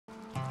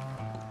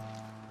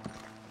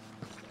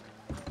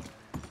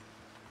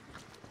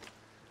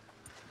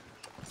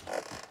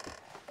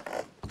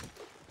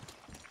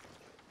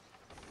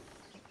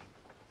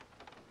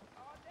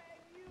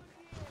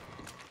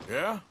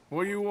Yeah?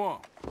 What do you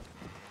want?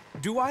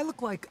 Do I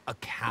look like a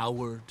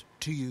coward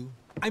to you?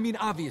 I mean,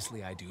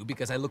 obviously I do,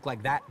 because I look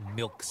like that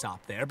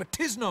milksop there, but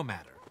 'tis no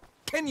matter.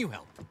 Can you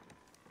help?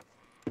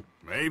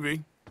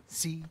 Maybe.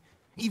 See?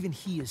 Even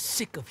he is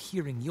sick of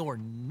hearing your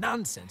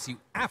nonsense, you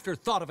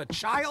afterthought of a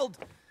child.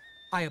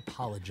 I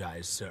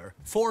apologize, sir,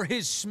 for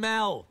his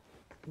smell.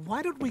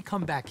 Why don't we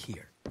come back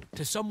here?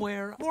 To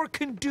somewhere more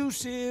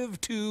conducive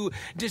to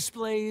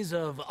displays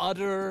of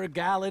utter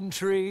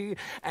gallantry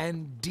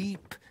and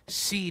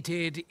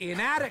deep-seated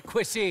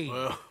inadequacy.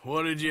 Well,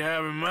 what did you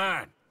have in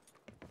mind?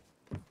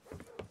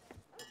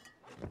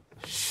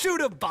 Shoot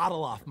a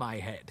bottle off my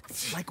head,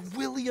 like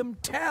William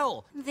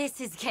Tell.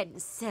 This is getting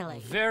silly.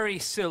 Very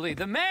silly.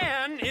 The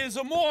man is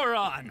a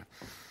moron.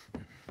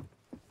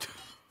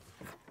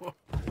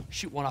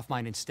 Shoot one off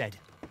mine instead.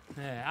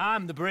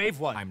 I'm the brave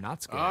one. I'm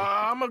not scared.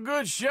 I'm a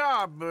good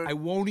shot, but I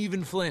won't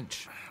even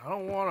flinch. I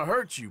don't want to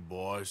hurt you,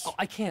 boys. Oh,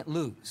 I can't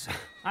lose.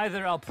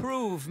 Either I'll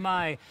prove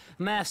my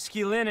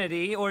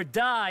masculinity or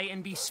die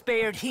and be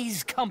spared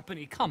his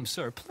company. Come,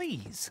 sir,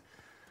 please.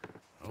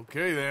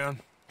 Okay, then.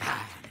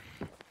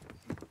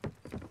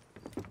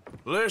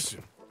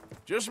 Listen,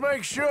 just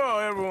make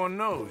sure everyone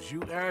knows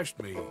you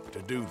asked me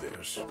to do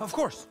this. Of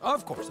course,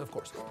 of course, of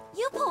course.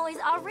 You boys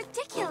are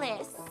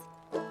ridiculous.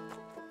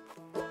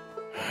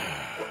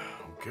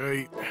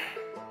 Okay.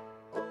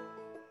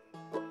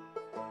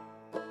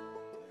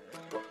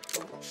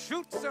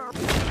 Shoot, sir.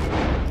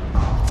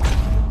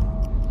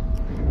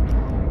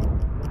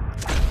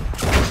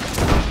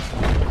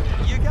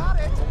 You got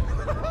it.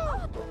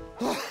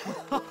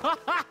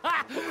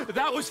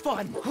 That was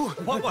fun.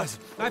 What was?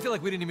 I feel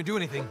like we didn't even do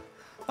anything.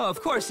 Oh,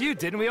 of course you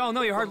didn't. We all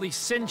know you're hardly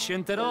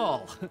sentient at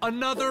all.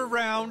 Another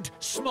round,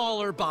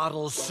 smaller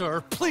bottles,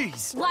 sir,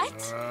 please.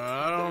 What?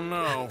 I don't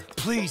know.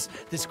 Please,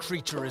 this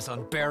creature is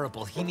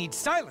unbearable. He needs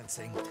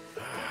silencing.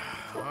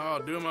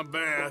 I'll do my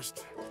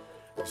best.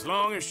 As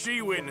long as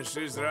she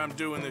witnesses that I'm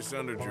doing this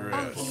under Oh,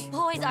 duress. you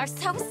boys are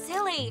so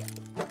silly.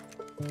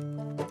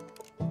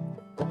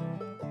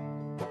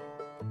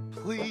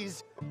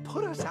 Please,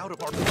 put us out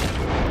of our...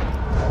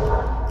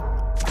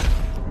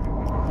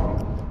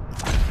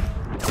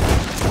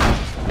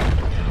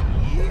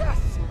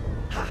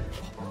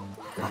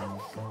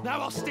 Now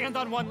I'll stand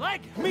on one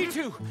leg. Me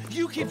too.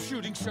 You keep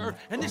shooting, sir,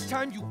 and this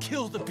time you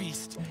kill the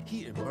beast.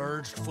 He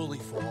emerged fully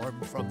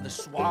formed from the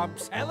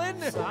swamps. Helen!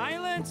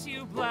 Silence,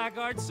 you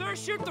blackguard. Sir,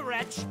 shoot the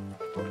wretch.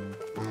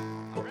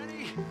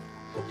 Ready?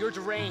 You're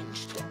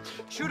deranged.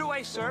 Shoot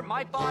away, sir.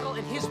 My bottle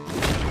and his...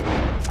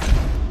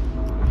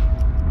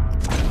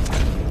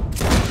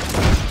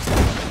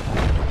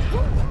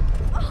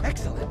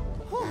 Excellent.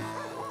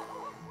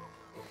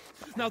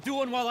 Now do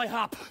one while I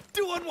hop.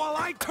 Do one while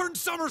I turn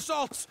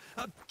somersaults.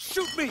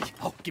 Shoot me.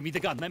 Oh, give me the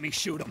gun. Let me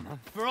shoot him.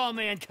 For all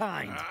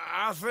mankind.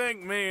 I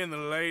think me and the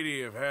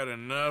lady have had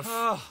enough.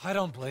 Oh, I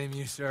don't blame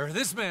you, sir.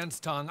 This man's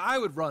tongue, I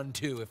would run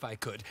too if I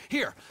could.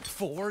 Here,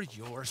 for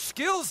your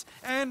skills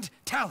and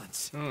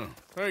talents.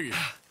 Thank you.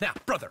 Now,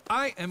 brother,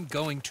 I am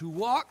going to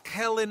walk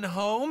Helen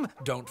home.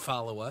 Don't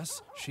follow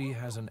us. She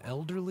has an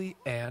elderly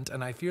aunt,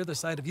 and I fear the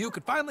sight of you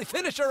could finally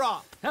finish her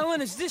off.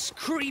 Helen, is this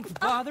creep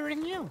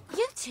bothering you?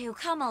 You two,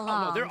 come along.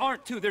 Oh, no, there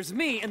aren't two. There's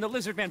me and the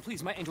lizard man.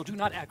 Please, my angel, do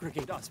not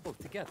aggregate us both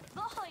together.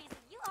 Boys,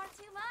 you are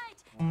too much.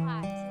 You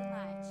are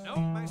too much.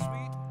 No.